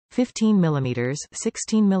15 mm,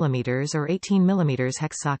 16 mm or 18 mm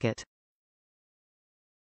hex socket.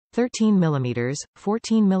 13 mm,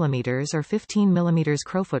 14 mm or 15 mm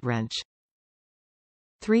Crowfoot wrench.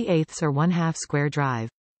 3/8 or 1/2 square drive.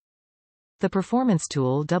 The performance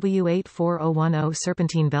tool W84010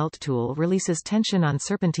 Serpentine belt tool releases tension on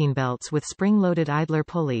serpentine belts with spring-loaded idler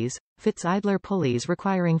pulleys, fits idler pulleys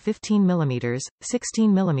requiring 15 mm,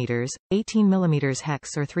 16 mm, 18 mm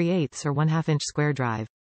hex or 3/8 or 1/2 inch square drive.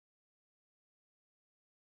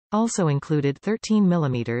 Also included 13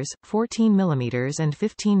 mm, 14 mm and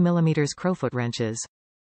 15 mm Crowfoot wrenches.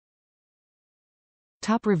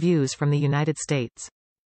 Top reviews from the United States.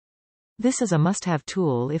 This is a must-have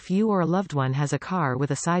tool if you or a loved one has a car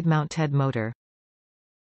with a side-mount TED motor.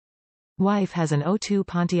 Wife has an '02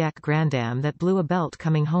 Pontiac grandam that blew a belt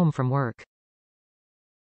coming home from work.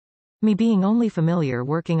 Me being only familiar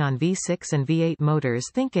working on V6 and V8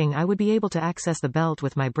 motors thinking I would be able to access the belt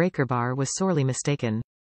with my breaker bar was sorely mistaken.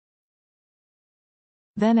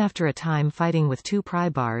 Then after a time fighting with 2 pry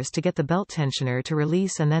bars to get the belt tensioner to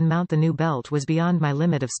release and then mount the new belt was beyond my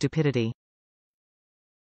limit of stupidity.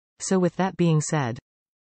 So with that being said,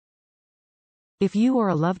 if you or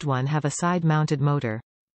a loved one have a side-mounted motor,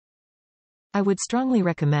 I would strongly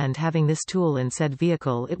recommend having this tool in said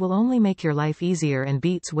vehicle. It will only make your life easier and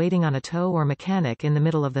beats waiting on a tow or mechanic in the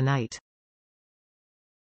middle of the night.